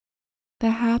The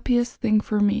happiest thing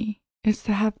for me is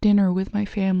to have dinner with my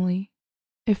family.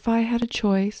 If I had a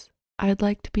choice, I'd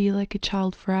like to be like a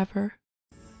child forever.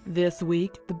 This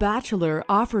week, The Bachelor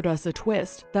offered us a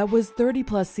twist that was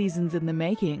 30+ seasons in the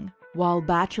making. While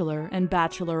Bachelor and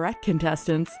Bachelorette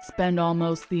contestants spend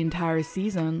almost the entire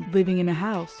season living in a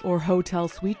house or hotel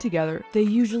suite together, they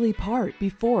usually part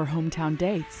before hometown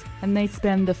dates, and they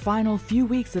spend the final few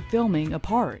weeks of filming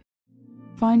apart.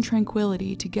 Find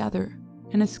tranquility together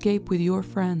and escape with your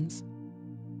friends.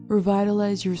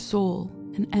 Revitalize your soul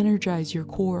and energize your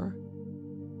core.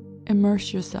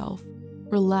 Immerse yourself,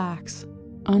 relax,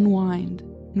 unwind,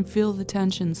 and feel the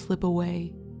tension slip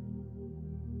away.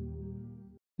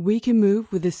 We can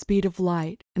move with the speed of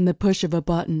light and the push of a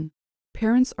button.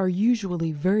 Parents are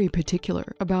usually very particular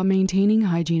about maintaining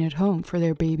hygiene at home for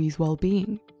their baby's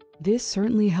well-being. This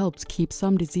certainly helps keep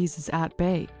some diseases at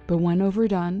bay, but when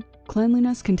overdone,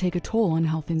 cleanliness can take a toll on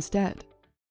health instead.